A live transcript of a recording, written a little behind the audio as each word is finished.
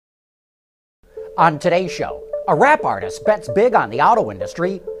On today's show, a rap artist bets big on the auto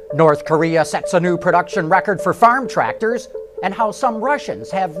industry, North Korea sets a new production record for farm tractors, and how some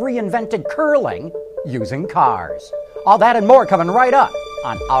Russians have reinvented curling using cars. All that and more coming right up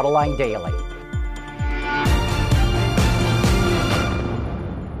on Autoline Daily.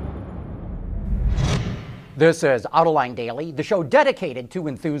 This is Autoline Daily, the show dedicated to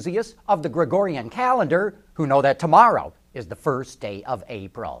enthusiasts of the Gregorian calendar who know that tomorrow is the first day of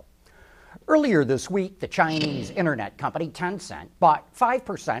April. Earlier this week, the Chinese internet company Tencent bought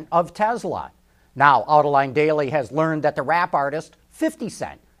 5% of Tesla. Now, Autoline Daily has learned that the rap artist 50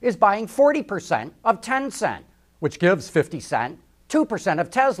 Cent is buying 40% of Tencent, which gives 50 Cent 2%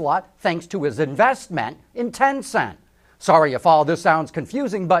 of Tesla thanks to his investment in Tencent. Sorry if all this sounds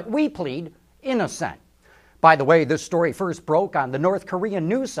confusing, but we plead innocent. By the way, this story first broke on the North Korean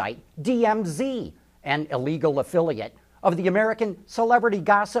news site DMZ, an illegal affiliate of the American celebrity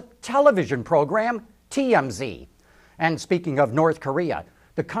gossip television program TMZ. And speaking of North Korea,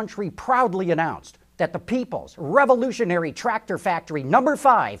 the country proudly announced that the People's Revolutionary Tractor Factory No.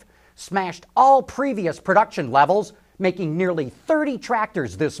 5 smashed all previous production levels, making nearly 30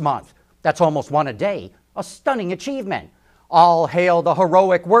 tractors this month. That's almost one a day, a stunning achievement. All hail the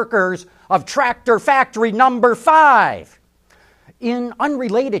heroic workers of Tractor Factory No. 5. In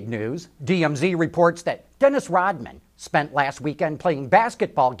unrelated news, DMZ reports that Dennis Rodman spent last weekend playing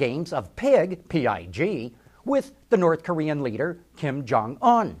basketball games of PIG, P-I-G, with the North Korean leader Kim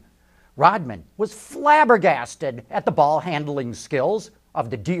Jong-un. Rodman was flabbergasted at the ball handling skills of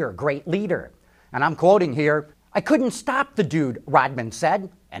the dear great leader. And I'm quoting here, "I couldn't stop the dude," Rodman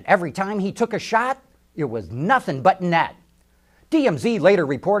said, "and every time he took a shot, it was nothing but net." DMZ later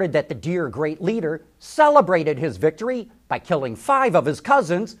reported that the dear great leader celebrated his victory by killing 5 of his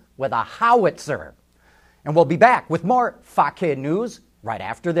cousins with a howitzer. And we'll be back with more Fakir news right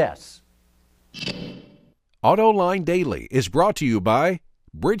after this. Autoline Daily is brought to you by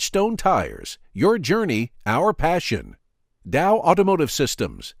Bridgestone Tires, your journey, our passion. Dow Automotive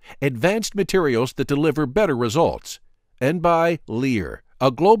Systems, advanced materials that deliver better results. And by Lear, a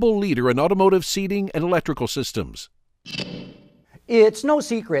global leader in automotive seating and electrical systems. It's no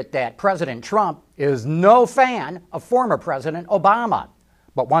secret that President Trump is no fan of former President Obama.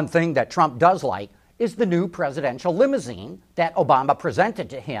 But one thing that Trump does like is the new presidential limousine that Obama presented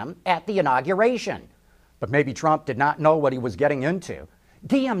to him at the inauguration. But maybe Trump did not know what he was getting into.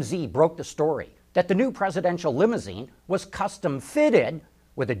 DMZ broke the story that the new presidential limousine was custom fitted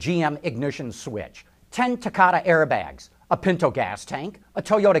with a GM ignition switch, 10 Takata airbags, a Pinto gas tank, a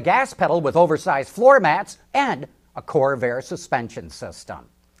Toyota gas pedal with oversized floor mats, and a Corvair suspension system.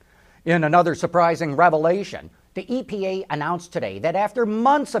 In another surprising revelation, the EPA announced today that after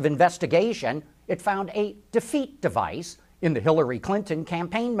months of investigation, it found a defeat device in the Hillary Clinton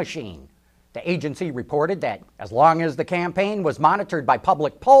campaign machine. The agency reported that as long as the campaign was monitored by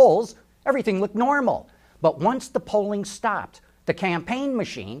public polls, everything looked normal. But once the polling stopped, the campaign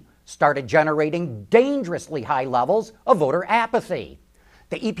machine started generating dangerously high levels of voter apathy.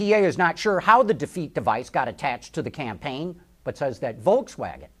 The EPA is not sure how the defeat device got attached to the campaign, but says that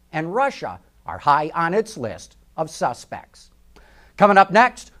Volkswagen and Russia are high on its list of suspects. Coming up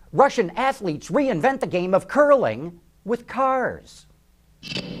next, Russian athletes reinvent the game of curling with cars.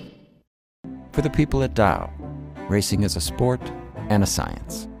 For the people at Dow, racing is a sport and a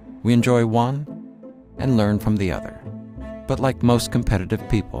science. We enjoy one and learn from the other. But like most competitive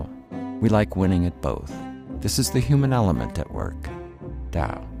people, we like winning at both. This is the human element at work.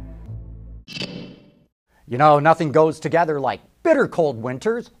 Dow. You know, nothing goes together like bitter cold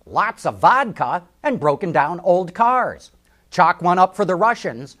winters, lots of vodka, and broken down old cars. Chalk one up for the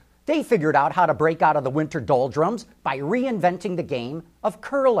Russians. They figured out how to break out of the winter doldrums by reinventing the game of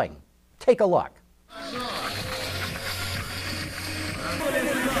curling. Take a look.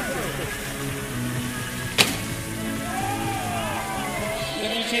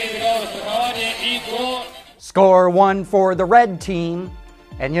 Score 1 for the red team.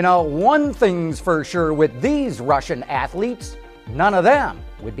 And you know, one thing's for sure with these Russian athletes, none of them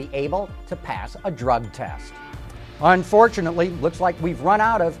would be able to pass a drug test. Unfortunately, looks like we've run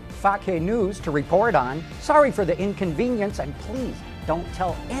out of Fakir news to report on. Sorry for the inconvenience, and please don't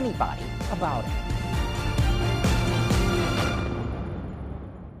tell anybody about it.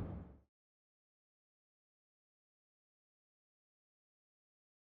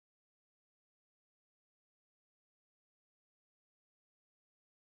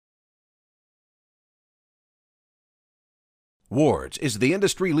 Ward's is the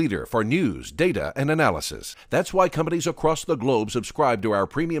industry leader for news, data, and analysis. That's why companies across the globe subscribe to our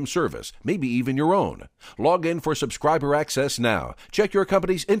premium service, maybe even your own. Log in for subscriber access now. Check your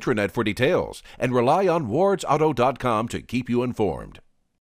company's intranet for details and rely on wardsauto.com to keep you informed.